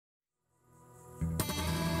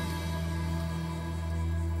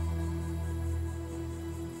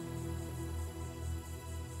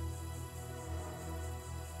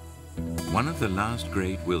One of the last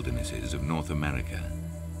great wildernesses of North America,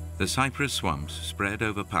 the cypress swamps spread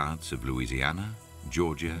over parts of Louisiana,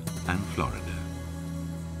 Georgia, and Florida.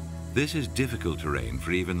 This is difficult terrain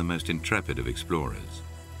for even the most intrepid of explorers.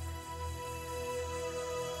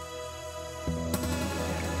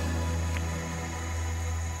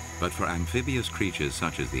 But for amphibious creatures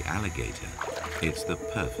such as the alligator, it's the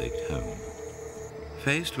perfect home.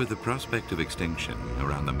 Faced with the prospect of extinction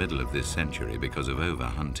around the middle of this century because of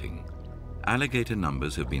overhunting, alligator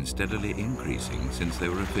numbers have been steadily increasing since they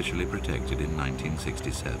were officially protected in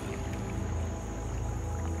 1967.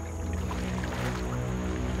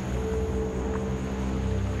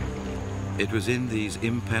 It was in these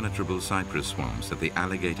impenetrable cypress swamps that the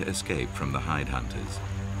alligator escaped from the hide hunters.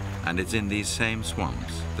 And it's in these same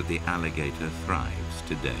swamps that the alligator thrives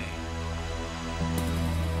today.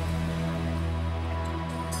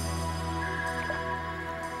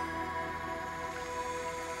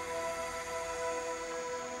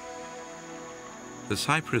 The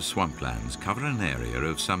cypress swamplands cover an area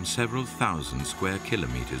of some several thousand square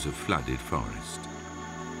kilometers of flooded forest.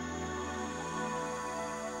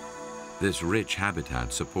 This rich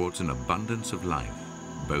habitat supports an abundance of life,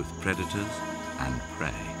 both predators and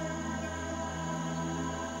prey.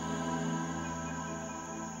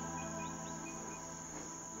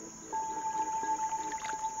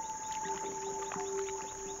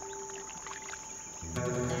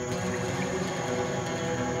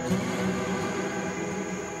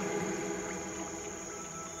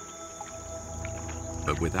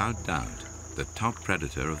 But without doubt, the top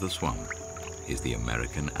predator of the swamp is the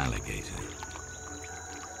American alligator.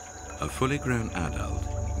 A fully grown adult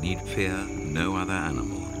need fear no other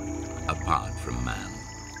animal apart from man.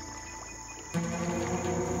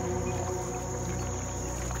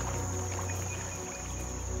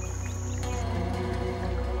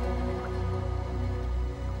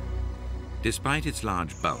 Despite its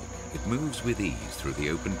large bulk, it moves with ease through the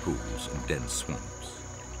open pools and dense swamps.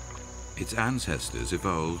 Its ancestors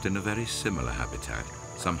evolved in a very similar habitat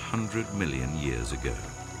some 100 million years ago.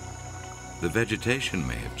 The vegetation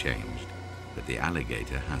may have changed, but the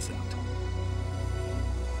alligator hasn't.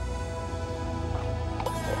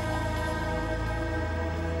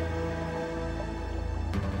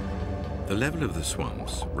 The level of the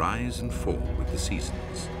swamps rise and fall with the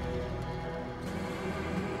seasons.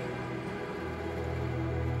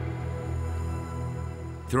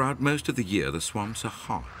 Throughout most of the year, the swamps are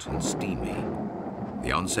hot and steamy.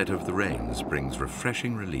 The onset of the rains brings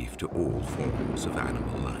refreshing relief to all forms of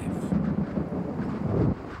animal life.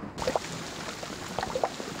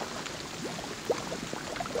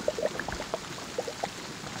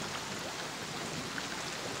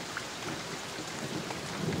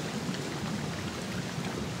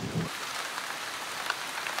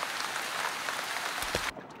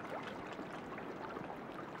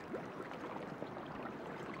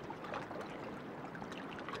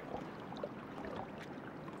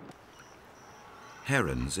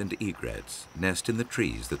 Herons and egrets nest in the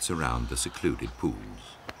trees that surround the secluded pools.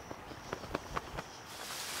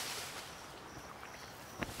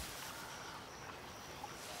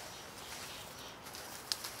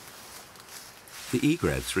 The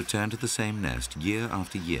egrets return to the same nest year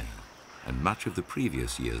after year, and much of the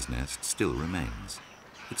previous year's nest still remains.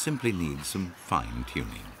 It simply needs some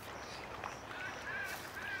fine-tuning.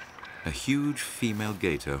 A huge female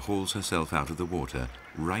gator hauls herself out of the water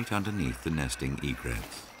right underneath the nesting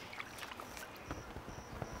egrets.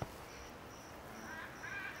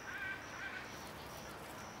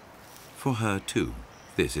 For her, too,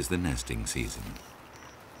 this is the nesting season.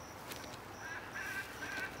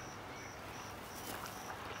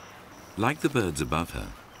 Like the birds above her,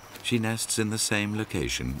 she nests in the same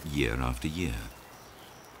location year after year.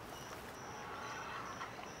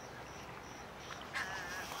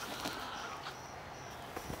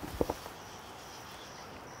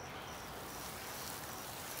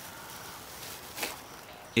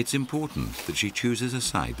 It's important that she chooses a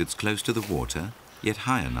site that's close to the water, yet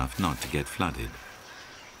high enough not to get flooded.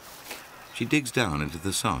 She digs down into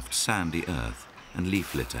the soft, sandy earth and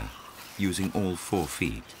leaf litter, using all 4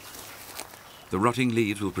 feet. The rotting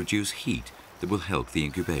leaves will produce heat that will help the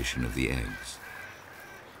incubation of the eggs.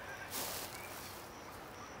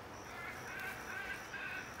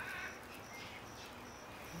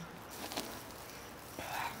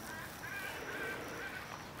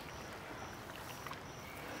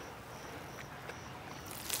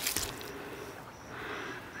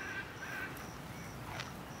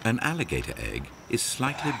 An alligator egg is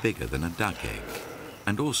slightly bigger than a duck egg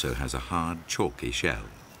and also has a hard, chalky shell.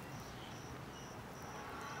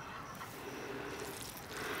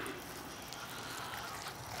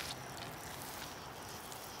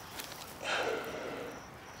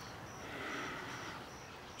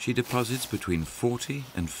 She deposits between 40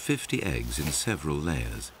 and 50 eggs in several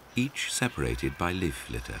layers, each separated by leaf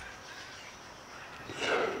litter.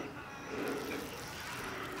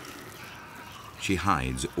 She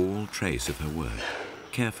hides all trace of her work,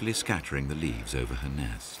 carefully scattering the leaves over her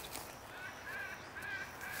nest.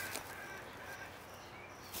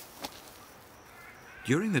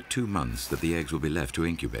 During the 2 months that the eggs will be left to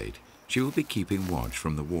incubate, she will be keeping watch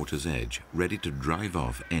from the water's edge, ready to drive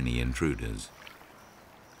off any intruders.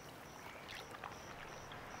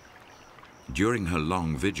 During her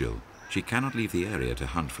long vigil, she cannot leave the area to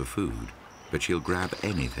hunt for food, but she'll grab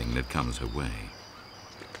anything that comes her way.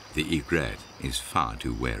 The egret is far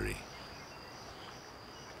too wary.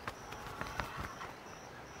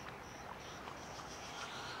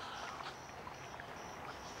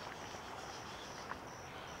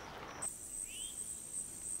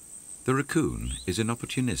 The raccoon is an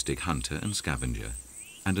opportunistic hunter and scavenger,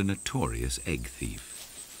 and a notorious egg thief.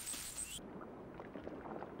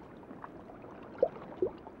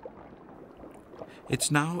 It's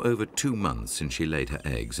now over 2 months since she laid her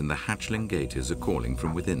eggs, and the hatchling gators are calling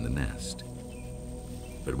from within the nest.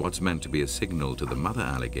 But what's meant to be a signal to the mother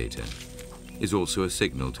alligator is also a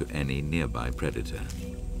signal to any nearby predator.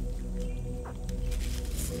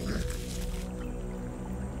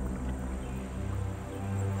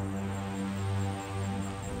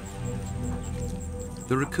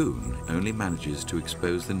 The raccoon only manages to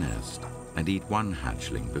expose the nest and eat one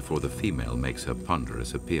hatchling before the female makes her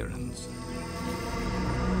ponderous appearance.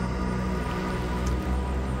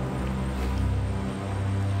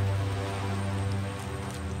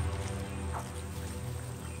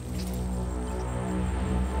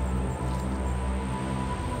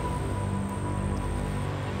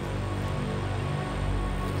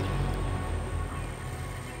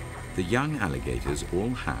 The young alligators all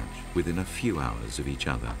hatch within a few hours of each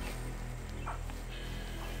other.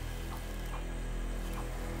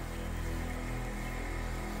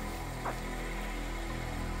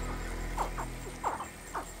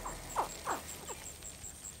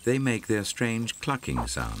 They make their strange clucking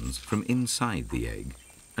sounds from inside the egg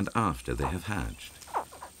and after they have hatched.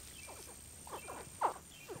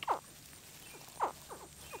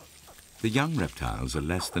 The young reptiles are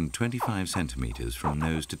less than 25 centimeters from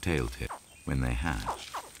nose to tail tip when they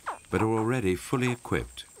hatch, but are already fully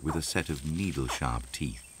equipped with a set of needle-sharp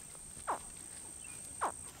teeth.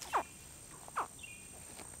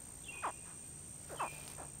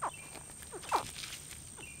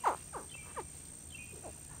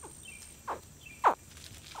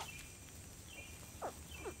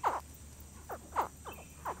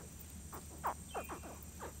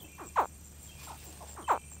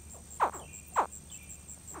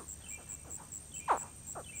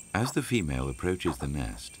 As the female approaches the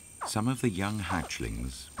nest, some of the young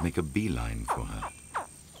hatchlings make a beeline for her.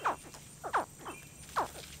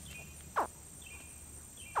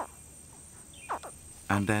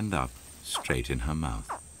 And end up straight in her mouth.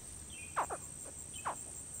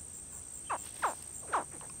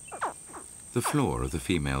 The floor of the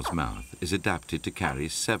female's mouth is adapted to carry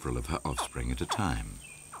several of her offspring at a time.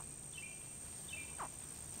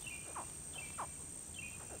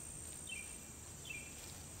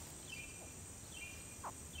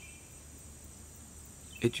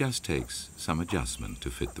 It just takes some adjustment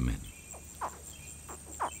to fit them in.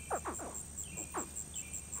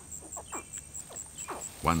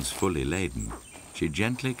 Once fully laden, she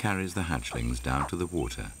gently carries the hatchlings down to the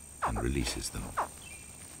water and releases them.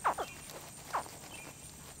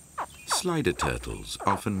 Slider turtles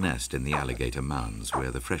often nest in the alligator mounds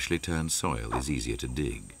where the freshly turned soil is easier to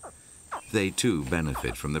dig. They too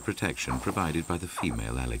benefit from the protection provided by the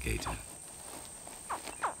female alligator.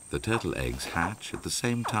 The turtle eggs hatch at the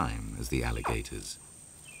same time as the alligators.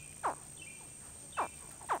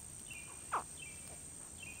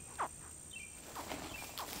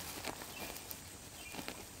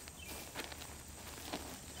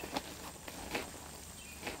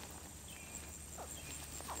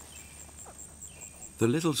 The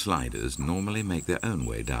little sliders normally make their own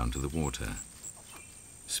way down to the water.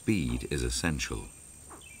 Speed is essential.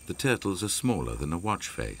 The turtles are smaller than a watch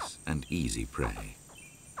face and easy prey.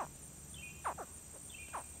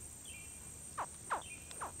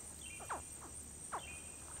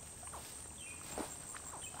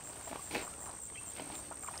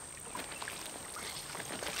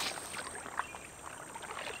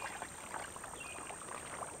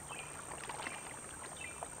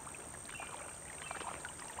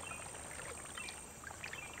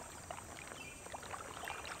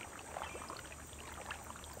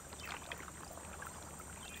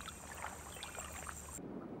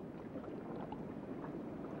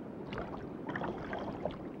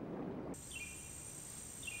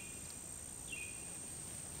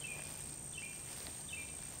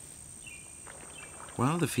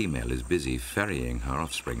 While the female is busy ferrying her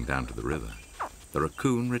offspring down to the river, the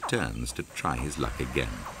raccoon returns to try his luck again.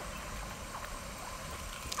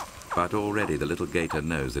 But already the little gator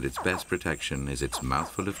knows that its best protection is its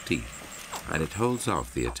mouthful of teeth, and it holds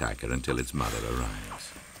off the attacker until its mother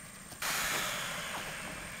arrives.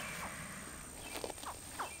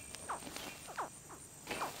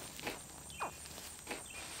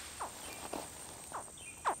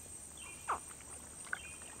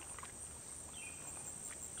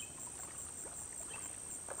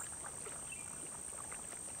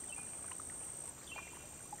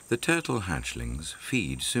 The turtle hatchlings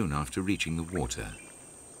feed soon after reaching the water.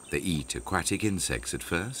 They eat aquatic insects at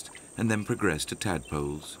first, and then progress to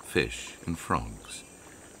tadpoles, fish, and frogs.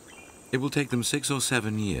 It will take them 6 or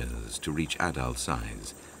 7 years to reach adult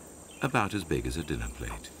size, about as big as a dinner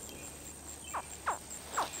plate.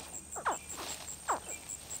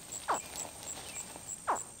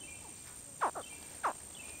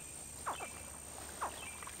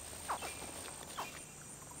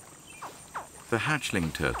 The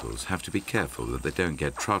hatchling turtles have to be careful that they don't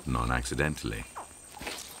get trodden on accidentally.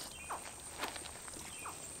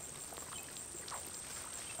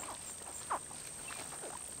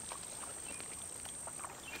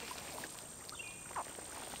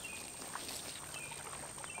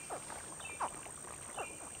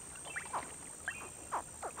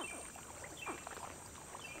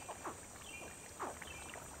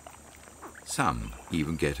 Some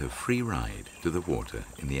even get a free ride to the water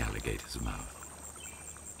in the alligator's mouth.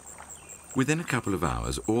 Within a couple of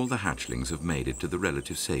hours, all the hatchlings have made it to the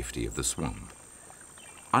relative safety of the swamp.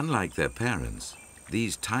 Unlike their parents,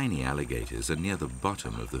 these tiny alligators are near the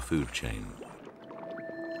bottom of the food chain.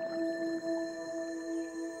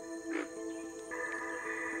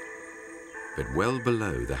 But well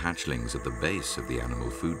below the hatchlings at the base of the animal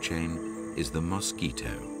food chain is the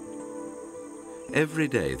mosquito. Every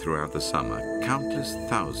day throughout the summer, countless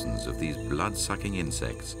thousands of these blood-sucking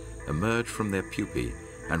insects emerge from their pupae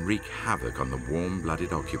and wreak havoc on the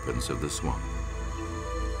warm-blooded occupants of the swamp.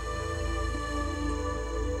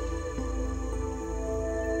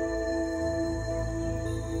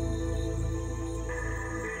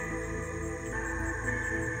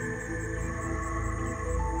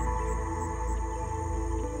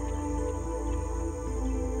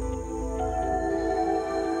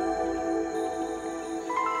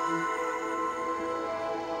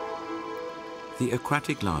 The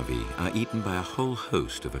aquatic larvae are eaten by a whole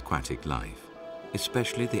host of aquatic life,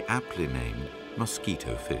 especially the aptly named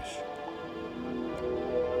mosquito fish.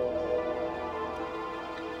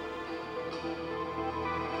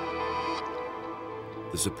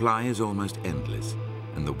 The supply is almost endless,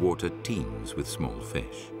 and the water teems with small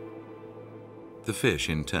fish. The fish,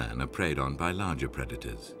 in turn, are preyed on by larger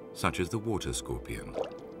predators, such as the water scorpion.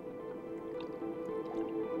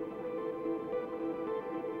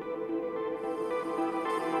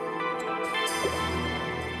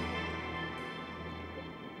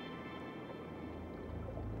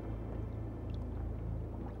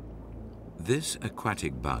 This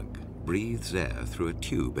aquatic bug breathes air through a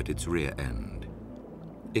tube at its rear end.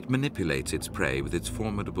 It manipulates its prey with its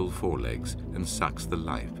formidable forelegs and sucks the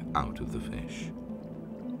life out of the fish.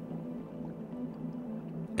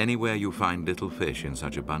 Anywhere you find little fish in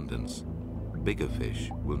such abundance, bigger fish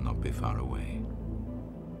will not be far away.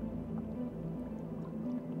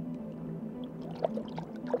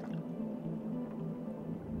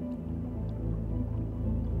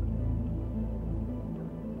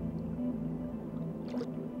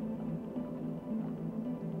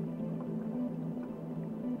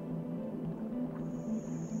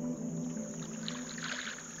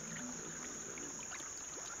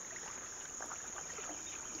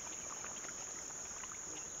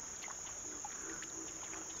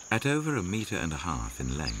 At over 1.5 meters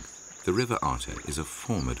in length, the river otter is a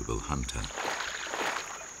formidable hunter.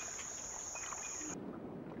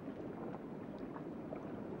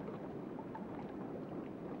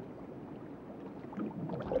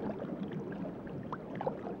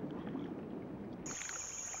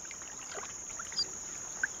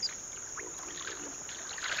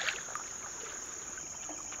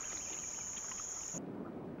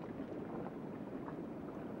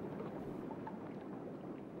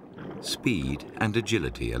 Speed and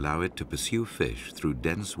agility allow it to pursue fish through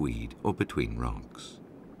dense weed or between rocks.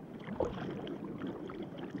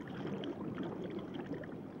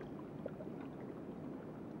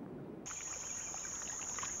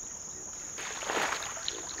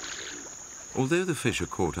 Although the fish are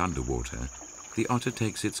caught underwater, the otter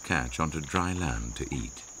takes its catch onto dry land to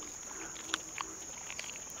eat.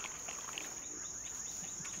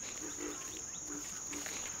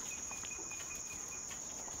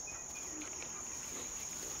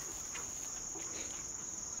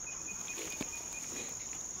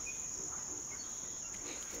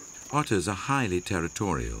 Otters are highly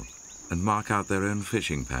territorial and mark out their own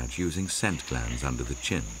fishing patch using scent glands under the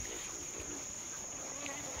chin.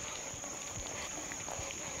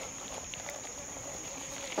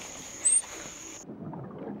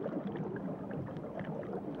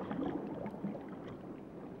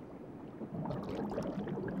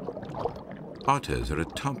 Otters are a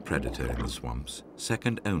top predator in the swamps,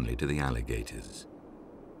 second only to the alligators.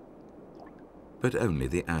 But only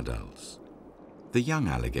the adults. The young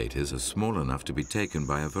alligators are small enough to be taken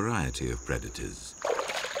by a variety of predators,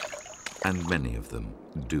 and many of them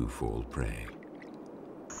do fall prey.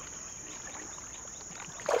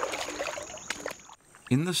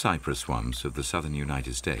 In the cypress swamps of the southern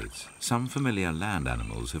United States, some familiar land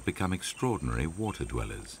animals have become extraordinary water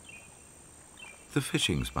dwellers. The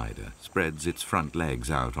fishing spider spreads its front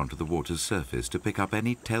legs out onto the water's surface to pick up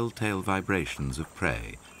any telltale vibrations of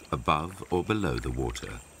prey above or below the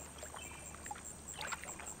water.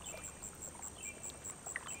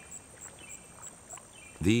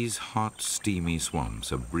 These hot, steamy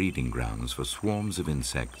swamps are breeding grounds for swarms of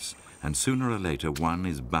insects, and sooner or later one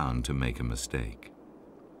is bound to make a mistake.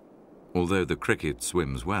 Although the cricket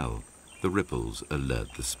swims well, the ripples alert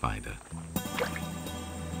the spider.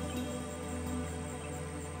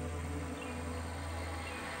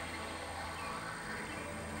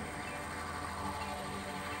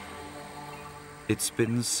 It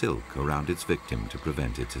spins silk around its victim to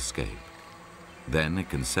prevent its escape. Then it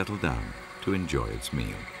can settle down to enjoy its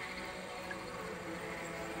meal.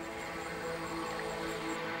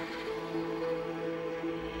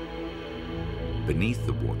 Beneath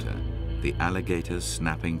the water, the alligator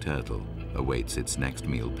snapping turtle awaits its next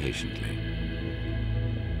meal patiently.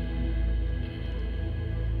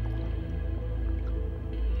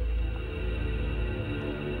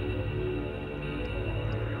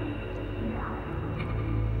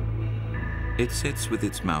 It sits with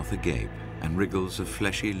its mouth agape and wriggles a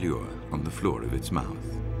fleshy lure on the floor of its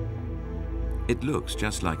mouth. It looks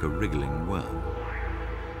just like a wriggling worm.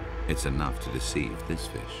 It's enough to deceive this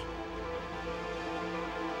fish.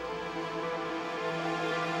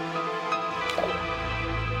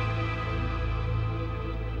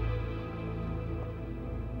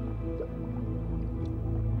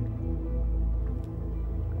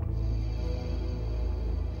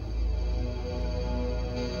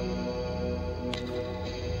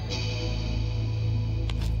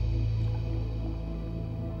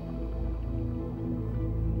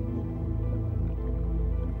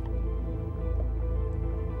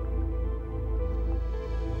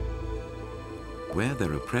 Where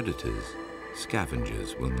there are predators,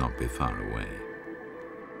 scavengers will not be far away.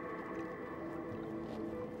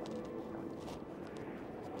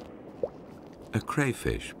 A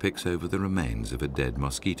crayfish picks over the remains of a dead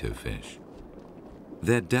mosquito fish.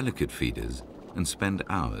 They're delicate feeders and spend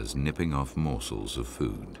hours nipping off morsels of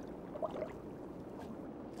food.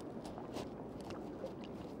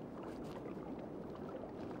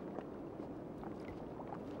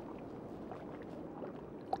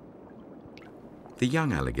 The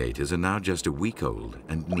young alligators are now just a week old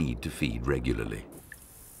and need to feed regularly.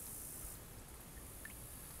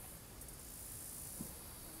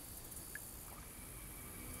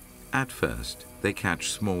 At first, they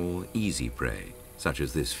catch small, easy prey, such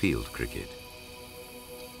as this field cricket.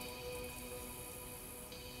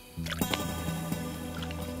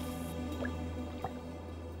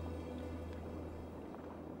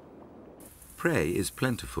 Prey is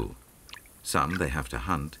plentiful. Some they have to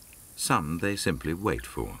hunt, some they simply wait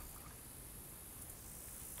for.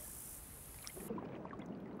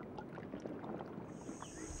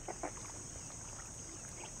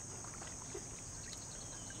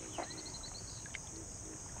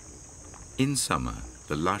 In summer,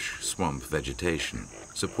 the lush swamp vegetation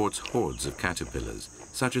supports hordes of caterpillars,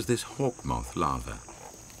 such as this hawk moth larva.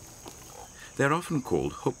 They're often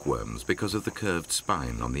called hookworms because of the curved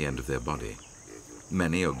spine on the end of their body.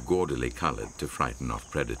 Many are gaudily colored to frighten off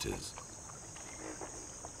predators.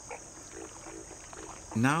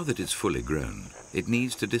 Now that it's fully grown, it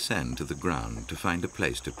needs to descend to the ground to find a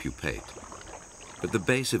place to pupate. But the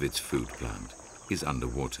base of its food plant is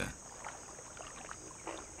underwater.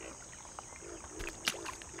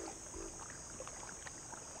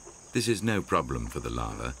 This is no problem for the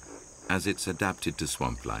larva, as it's adapted to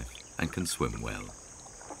swamp life and can swim well.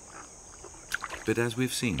 But as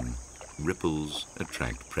we've seen, ripples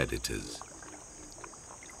attract predators.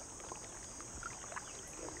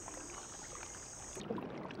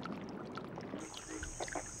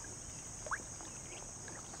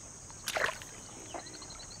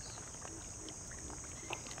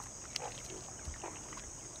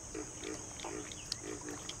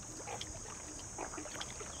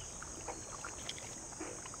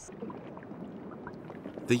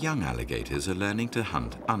 The young alligators are learning to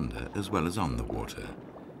hunt under as well as on the water.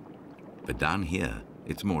 But down here,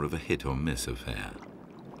 it's more of a hit or miss affair.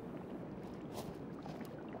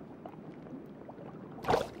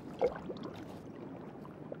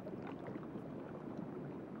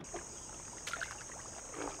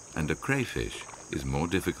 And a crayfish is more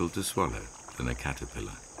difficult to swallow than a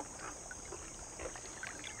caterpillar.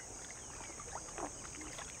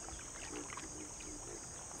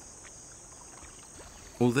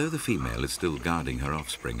 Although the female is still guarding her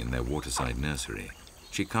offspring in their waterside nursery,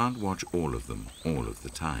 she can't watch all of them all of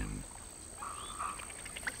the time.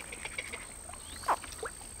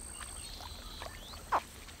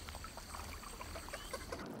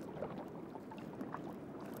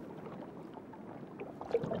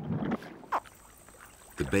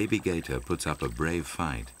 The baby gator puts up a brave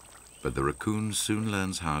fight, but the raccoon soon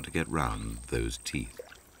learns how to get round those teeth.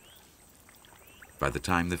 By the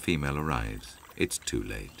time the female arrives, it's too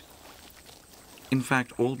late. In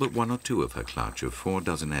fact, all but 1 or 2 of her clutch of 4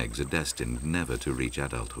 dozen eggs are destined never to reach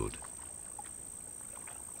adulthood.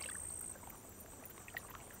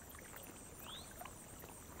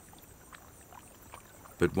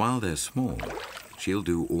 But while they're small, she'll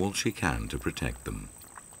do all she can to protect them.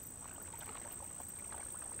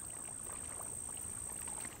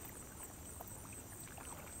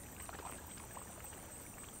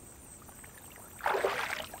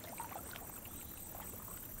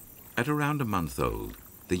 At around a month old,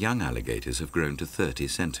 the young alligators have grown to 30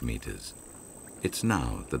 centimeters. It's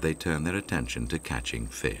now that they turn their attention to catching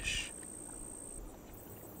fish.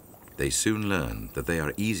 They soon learn that they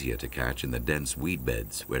are easier to catch in the dense weed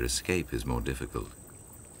beds where escape is more difficult.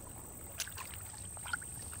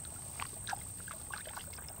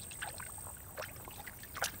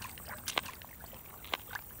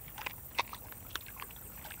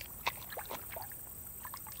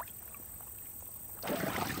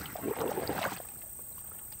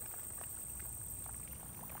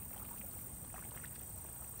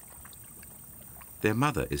 Their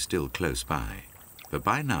mother is still close by, but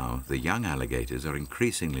by now the young alligators are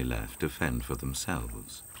increasingly left to fend for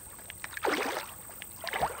themselves.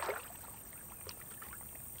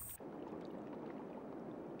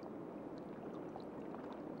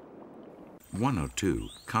 One or two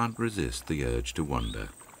can't resist the urge to wander.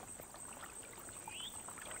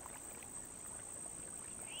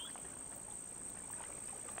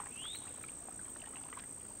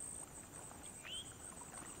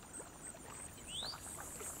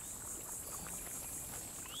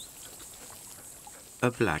 A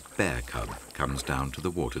black bear cub comes down to the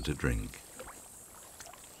water to drink.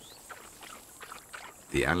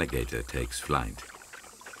 The alligator takes flight.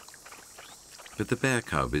 But the bear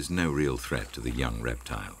cub is no real threat to the young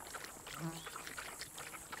reptile.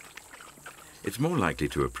 It's more likely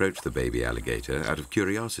to approach the baby alligator out of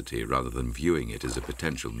curiosity rather than viewing it as a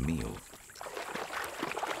potential meal.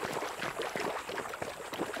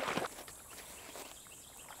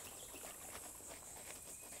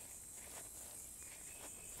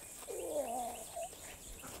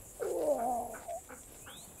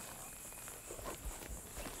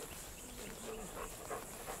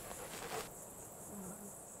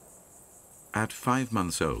 At 5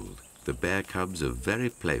 months old, the bear cubs are very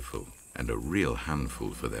playful and a real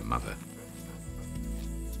handful for their mother.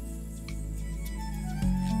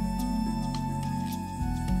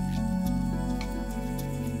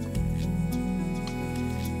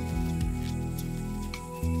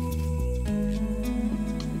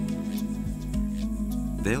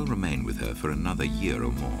 They'll remain with her for another year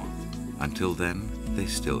or more. Until then, they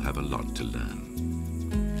still have a lot to learn.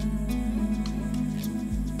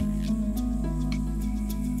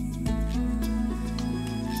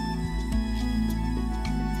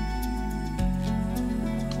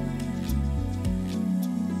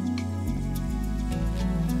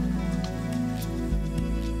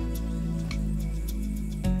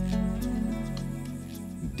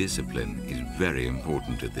 Discipline is very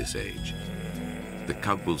important at this age. The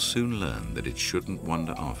cub will soon learn that it shouldn't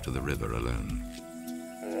wander off to the river alone.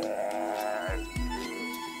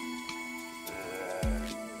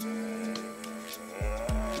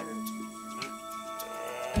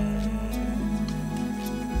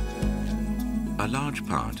 A large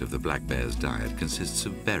part of the black bear's diet consists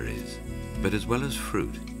of berries, but as well as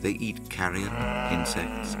fruit, they eat carrion,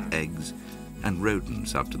 insects, eggs, and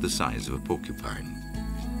rodents up to the size of a porcupine.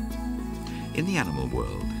 In the animal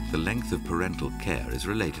world, the length of parental care is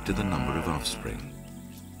related to the number of offspring.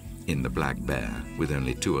 In the black bear, with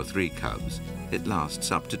only 2 or 3 cubs, it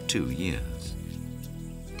lasts up to 2 years.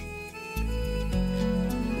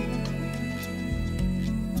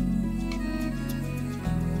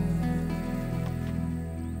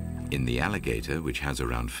 In the alligator, which has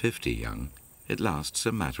around 50 young, it lasts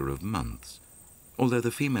a matter of months, although the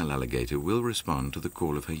female alligator will respond to the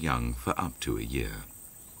call of her young for up to a year.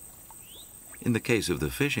 In the case of the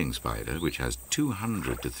fishing spider, which has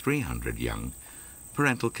 200 to 300 young,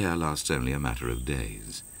 parental care lasts only a matter of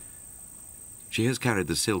days. She has carried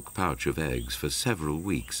the silk pouch of eggs for several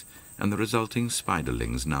weeks, and the resulting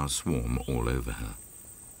spiderlings now swarm all over her.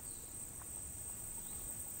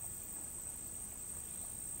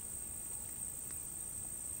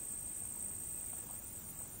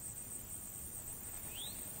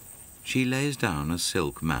 She lays down a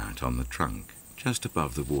silk mat on the trunk, just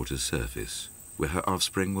above the water's surface, where her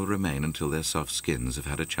offspring will remain until their soft skins have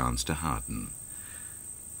had a chance to harden.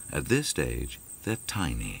 At this stage, they're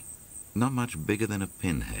tiny, not much bigger than a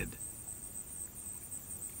pinhead.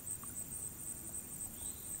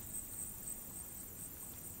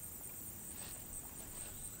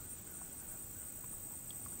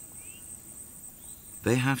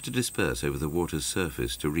 They have to disperse over the water's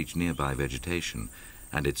surface to reach nearby vegetation,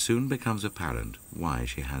 and it soon becomes apparent why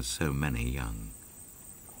she has so many young.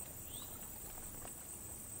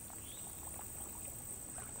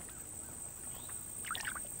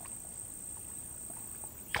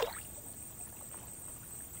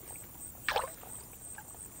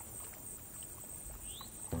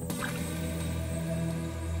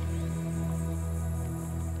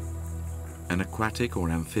 An aquatic or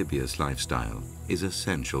amphibious lifestyle is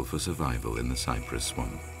essential for survival in the cypress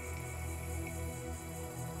swamp.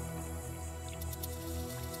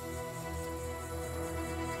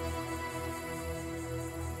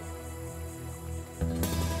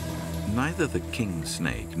 Neither the king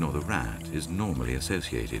snake nor the rat is normally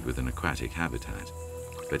associated with an aquatic habitat,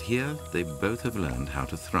 but here they both have learned how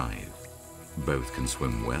to thrive. Both can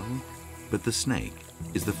swim well, but the snake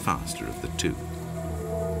is the faster of the two.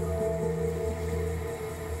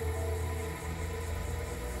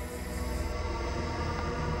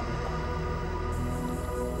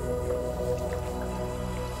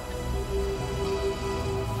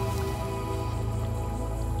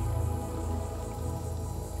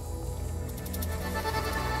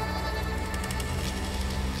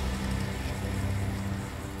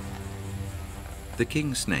 The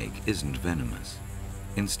king snake isn't venomous.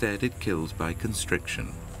 Instead, it kills by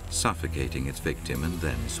constriction, suffocating its victim and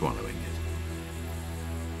then swallowing it.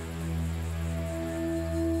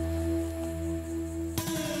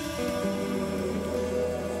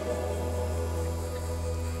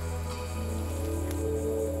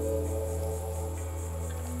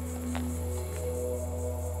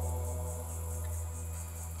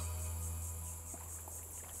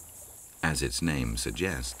 As its name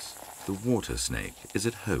suggests, the water snake is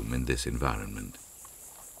at home in this environment.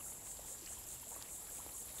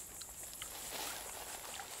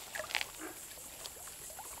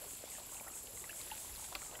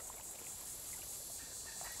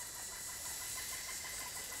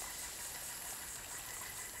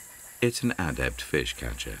 It's an adept fish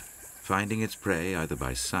catcher, finding its prey either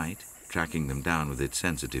by sight, tracking them down with its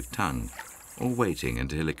sensitive tongue, or waiting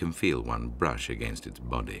until it can feel one brush against its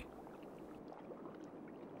body.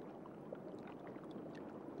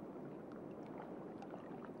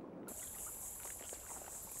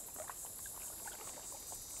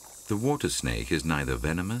 The water snake is neither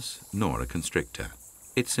venomous nor a constrictor.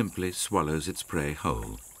 It simply swallows its prey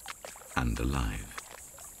whole and alive.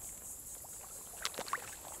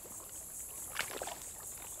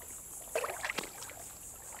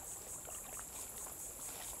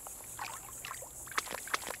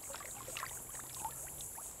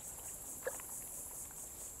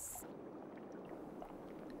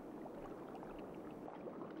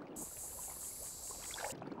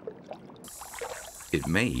 It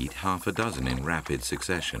may eat half a dozen in rapid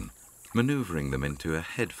succession, maneuvering them into a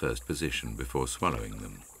head-first position before swallowing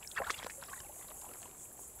them.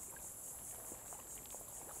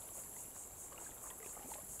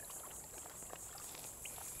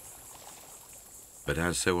 But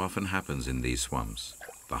as so often happens in these swamps,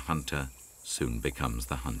 the hunter soon becomes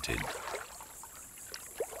the hunted.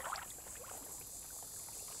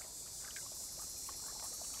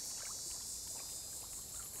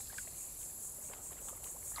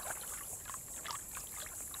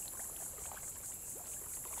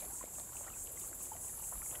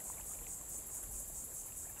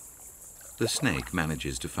 The snake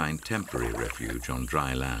manages to find temporary refuge on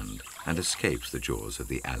dry land and escapes the jaws of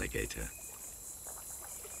the alligator.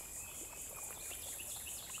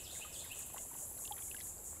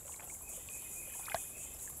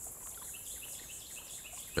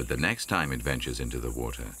 But the next time it ventures into the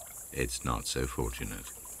water, it's not so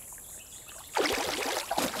fortunate.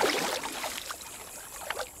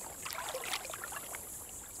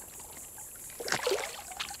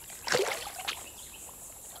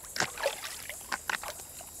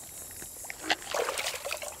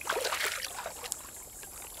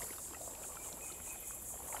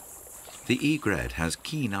 The egret has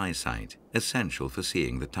keen eyesight, essential for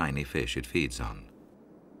seeing the tiny fish it feeds on.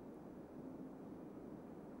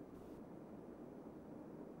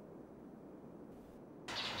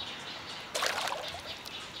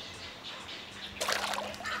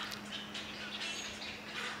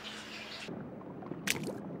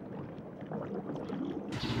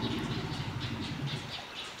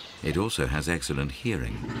 It also has excellent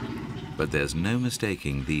hearing, but there's no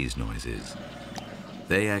mistaking these noises.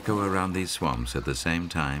 They echo around these swamps at the same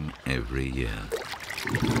time every year.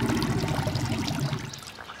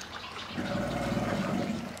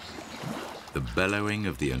 The bellowing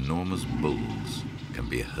of the enormous bulls can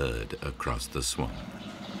be heard across the swamp.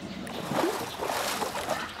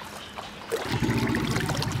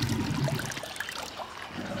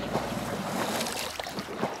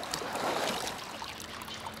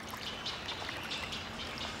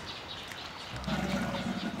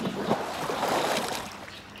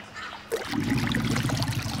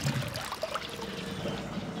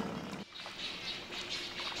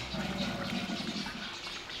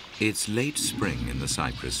 It's late spring in the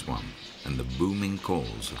cypress swamp, and the booming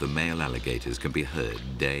calls of the male alligators can be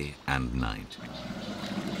heard day and night.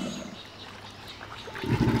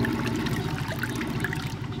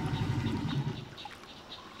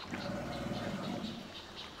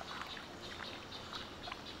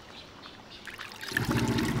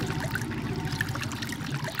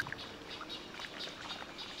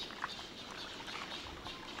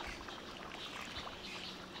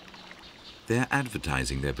 They're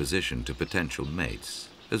advertising their position to potential mates,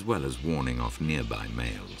 as well as warning off nearby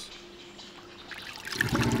males.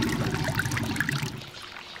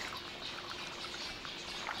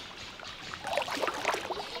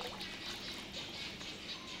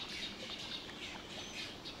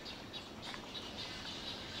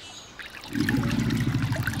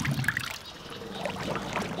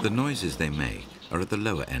 The noises they make are at the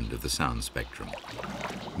lower end of the sound spectrum.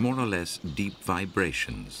 More or less deep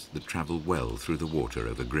vibrations that travel well through the water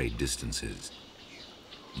over great distances.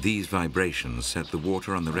 These vibrations set the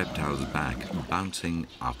water on the reptile's back bouncing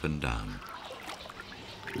up and down.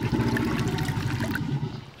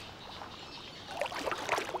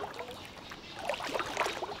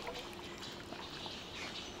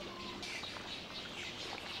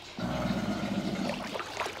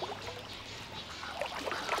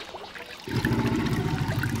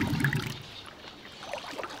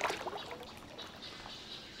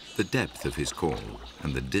 The depth of his call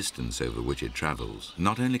and the distance over which it travels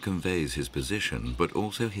not only conveys his position, but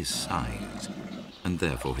also his size, and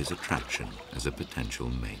therefore his attraction as a potential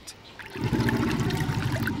mate.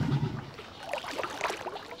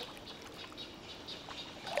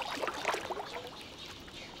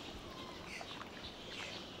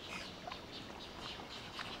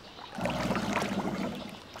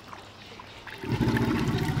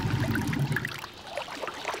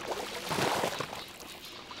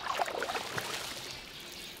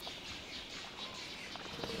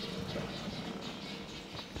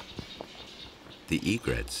 The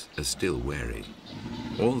egrets are still wary.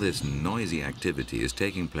 All this noisy activity is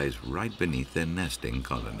taking place right beneath their nesting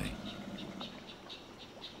colony.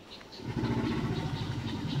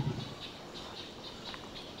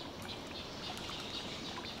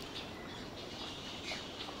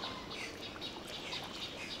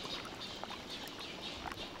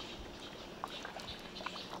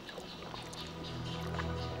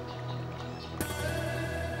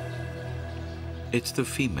 It's the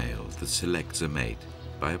female that selects a mate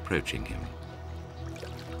by approaching him.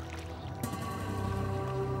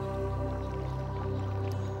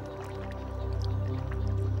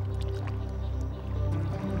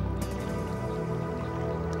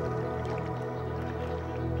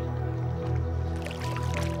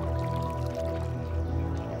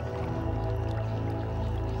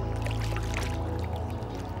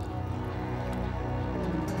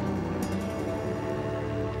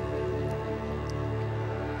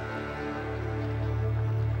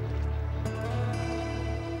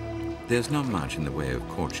 There's not much in the way of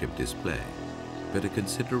courtship display, but a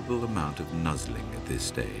considerable amount of nuzzling at this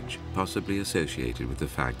stage, possibly associated with the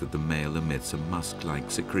fact that the male emits a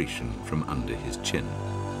musk-like secretion from under his chin.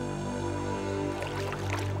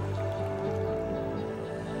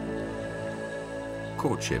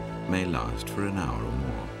 Courtship may last for an hour or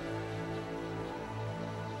more.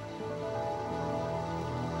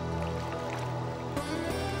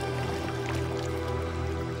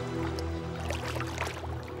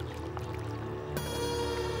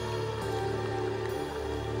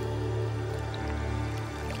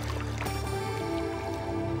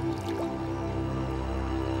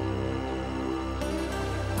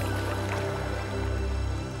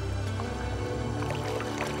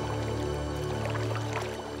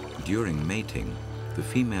 during mating, the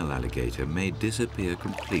female alligator may disappear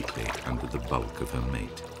completely under the bulk of her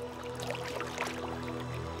mate.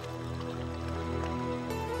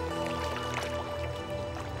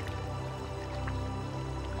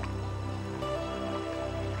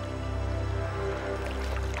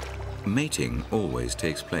 Mating always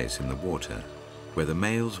takes place in the water, where the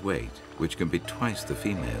male's weight, which can be twice the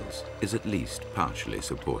female's, is at least partially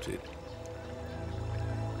supported.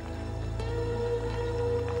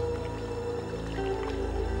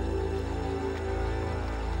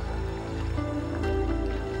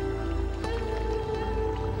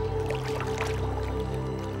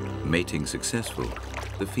 Mating successful,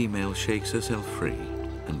 the female shakes herself free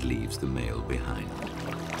and leaves the male behind.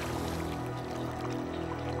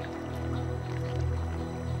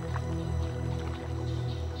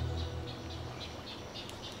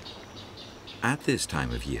 At this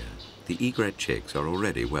time of year, the egret chicks are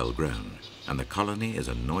already well grown, and the colony is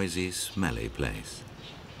a noisy, smelly place.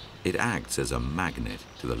 It acts as a magnet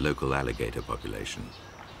to the local alligator population.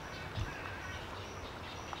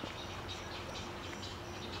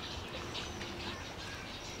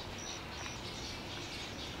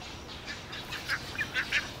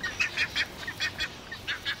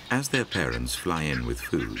 As their parents fly in with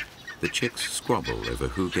food, the chicks squabble over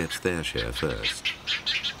who gets their share first.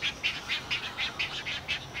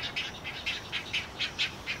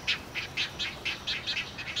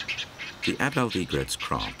 The adult egret's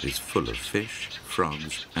crop is full of fish,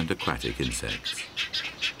 frogs, and aquatic insects.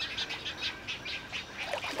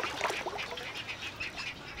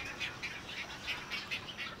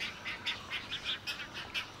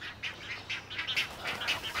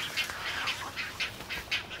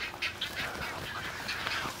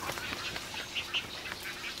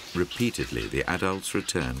 Repeatedly, the adults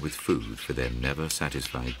return with food for their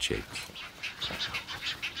never-satisfied chicks.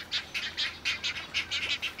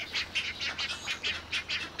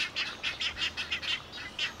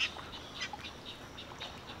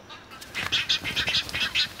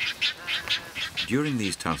 During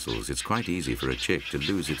these tussles, it's quite easy for a chick to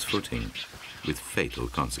lose its footing, with fatal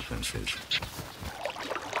consequences.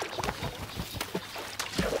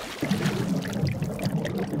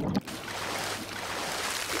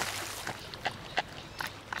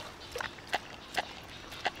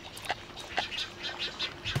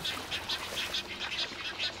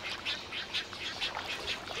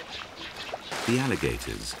 The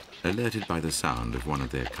alligators, alerted by the sound of one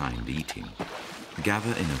of their kind eating,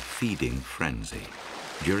 gather in a feeding frenzy,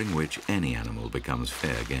 during which any animal becomes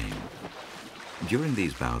fair game. During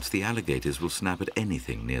these bouts, the alligators will snap at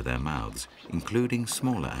anything near their mouths, including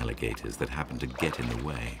smaller alligators that happen to get in the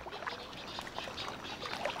way.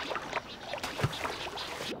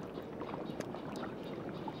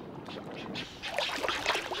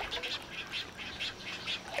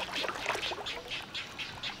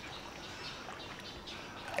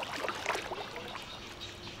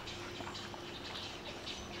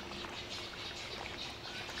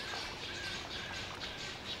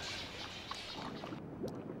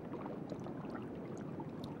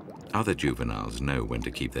 Other juveniles know when to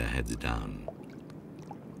keep their heads down.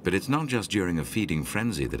 But it's not just during a feeding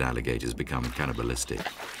frenzy that alligators become cannibalistic.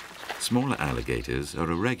 Smaller alligators are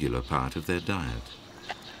a regular part of their diet.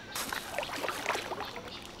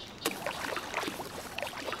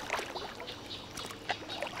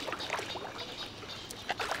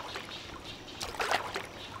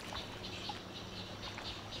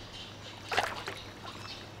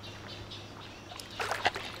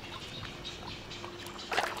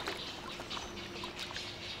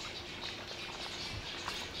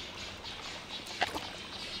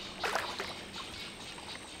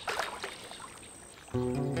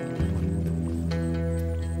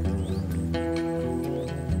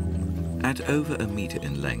 At over a meter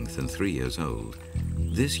in length and 3 years old,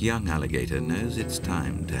 this young alligator knows it's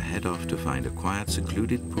time to head off to find a quiet,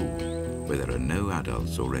 secluded pool where there are no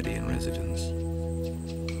adults already in residence.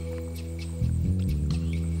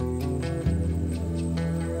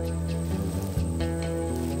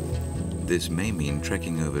 This may mean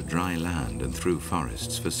trekking over dry land and through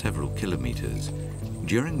forests for several kilometers,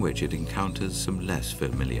 during which it encounters some less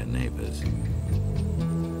familiar neighbors.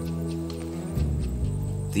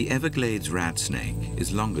 The Everglades rat snake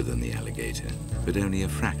is longer than the alligator, but only a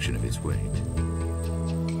fraction of its weight.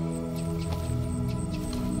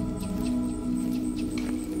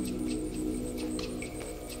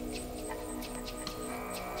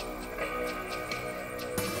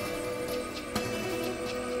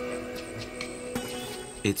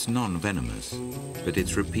 It's non-venomous, but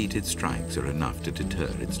its repeated strikes are enough to deter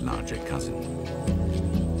its larger cousin.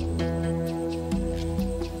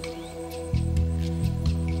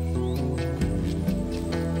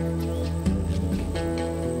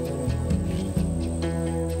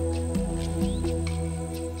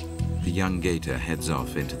 The young gator heads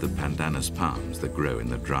off into the pandanus palms that grow in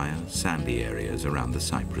the drier, sandy areas around the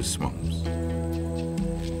cypress swamps.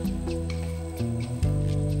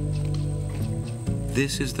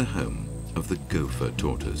 This is the home of the gopher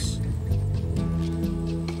tortoise.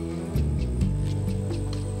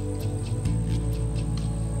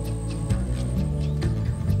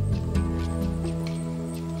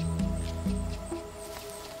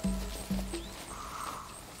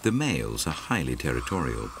 The males are highly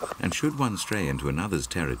territorial, and should one stray into another's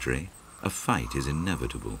territory, a fight is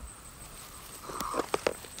inevitable.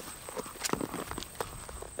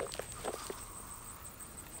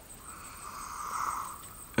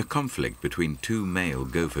 A conflict between two male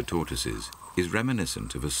gopher tortoises is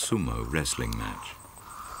reminiscent of a sumo wrestling match.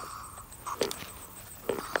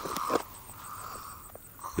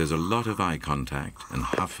 There's a lot of eye contact and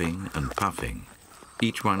huffing and puffing,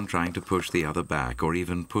 each one trying to push the other back or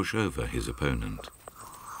even push over his opponent.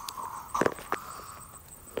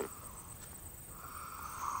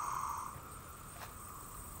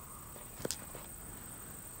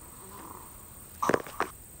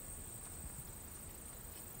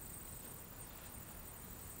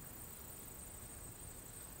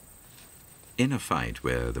 In a fight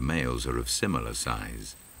where the males are of similar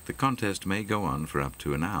size, the contest may go on for up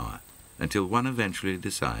to an hour, until one eventually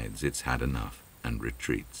decides it's had enough and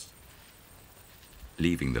retreats,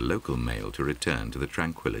 leaving the local male to return to the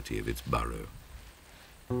tranquility of its burrow.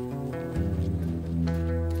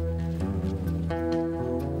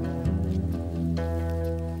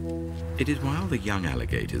 It is while the young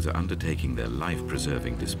alligators are undertaking their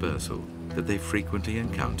life-preserving dispersal that they frequently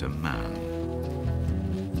encounter man.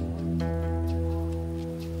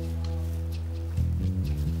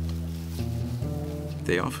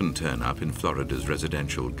 They often turn up in Florida's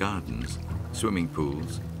residential gardens, swimming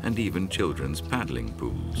pools, and even children's paddling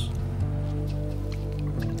pools.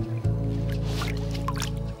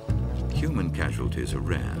 Human casualties are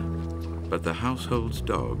rare, but the household's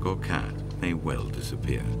dog or cat may well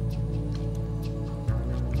disappear.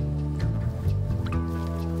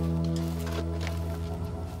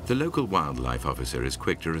 The local wildlife officer is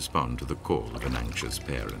quick to respond to the call of an anxious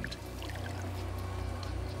parent.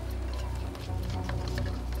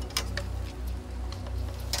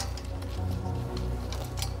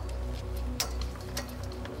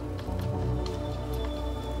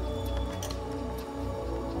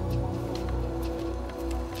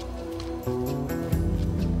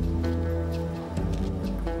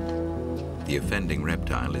 The offending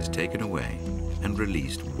reptile is taken away and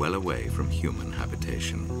released well away from human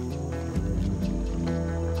habitation.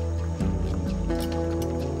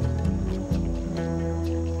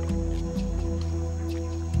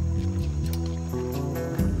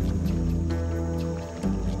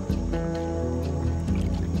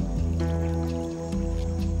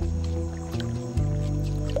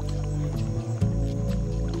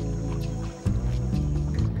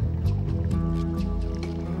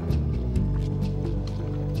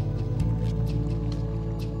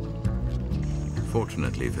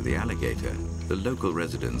 Fortunately for the alligator, the local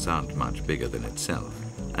residents aren't much bigger than itself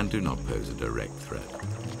and do not pose a direct threat.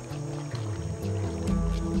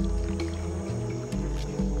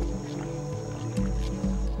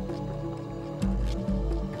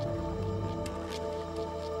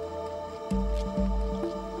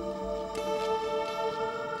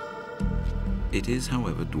 It is,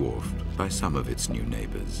 however, dwarfed by some of its new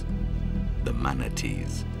neighbors, the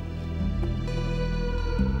manatees.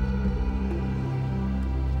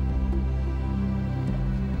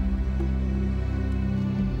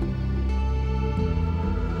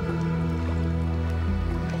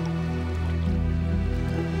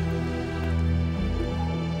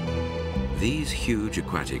 These huge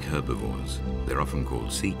aquatic herbivores, they're often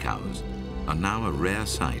called sea cows, are now a rare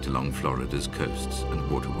sight along Florida's coasts and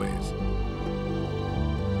waterways.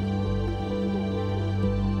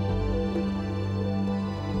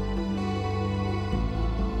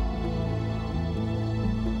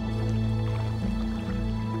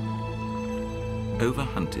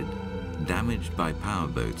 Overhunted, damaged by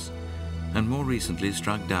powerboats, and more recently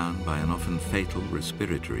struck down by an often fatal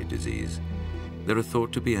respiratory disease, there are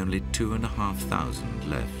thought to be only 2,500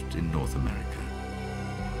 left in North America.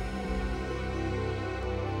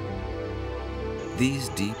 These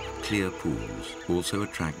deep, clear pools also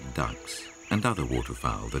attract ducks and other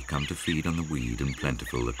waterfowl that come to feed on the weed and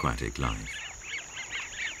plentiful aquatic life.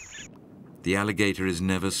 The alligator is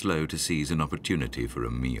never slow to seize an opportunity for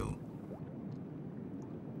a meal.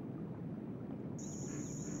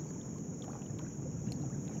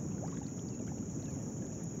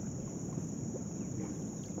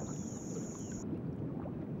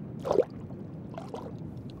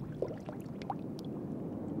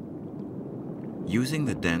 Using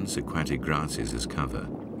the dense aquatic grasses as cover,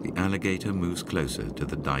 the alligator moves closer to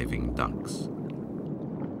the diving ducks.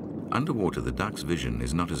 Underwater, the duck's vision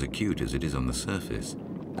is not as acute as it is on the surface,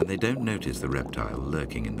 and they don't notice the reptile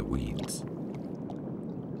lurking in the weeds.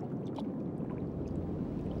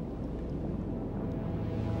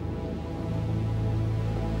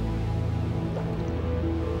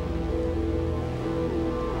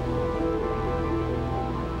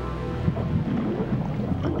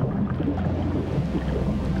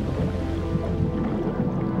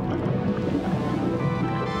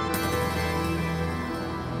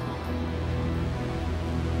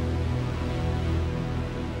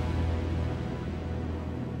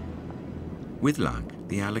 With luck,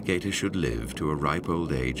 the alligator should live to a ripe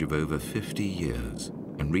old age of over 50 years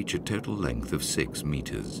and reach a total length of 6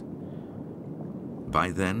 meters.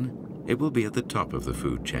 By then, it will be at the top of the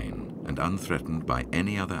food chain and unthreatened by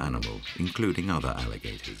any other animal, including other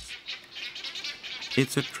alligators.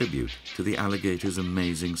 It's a tribute to the alligator's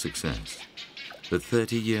amazing success that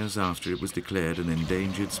 30 years after it was declared an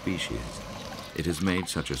endangered species, it has made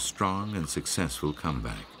such a strong and successful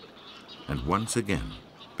comeback, and once again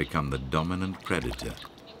become the dominant predator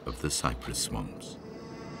of the cypress swamps.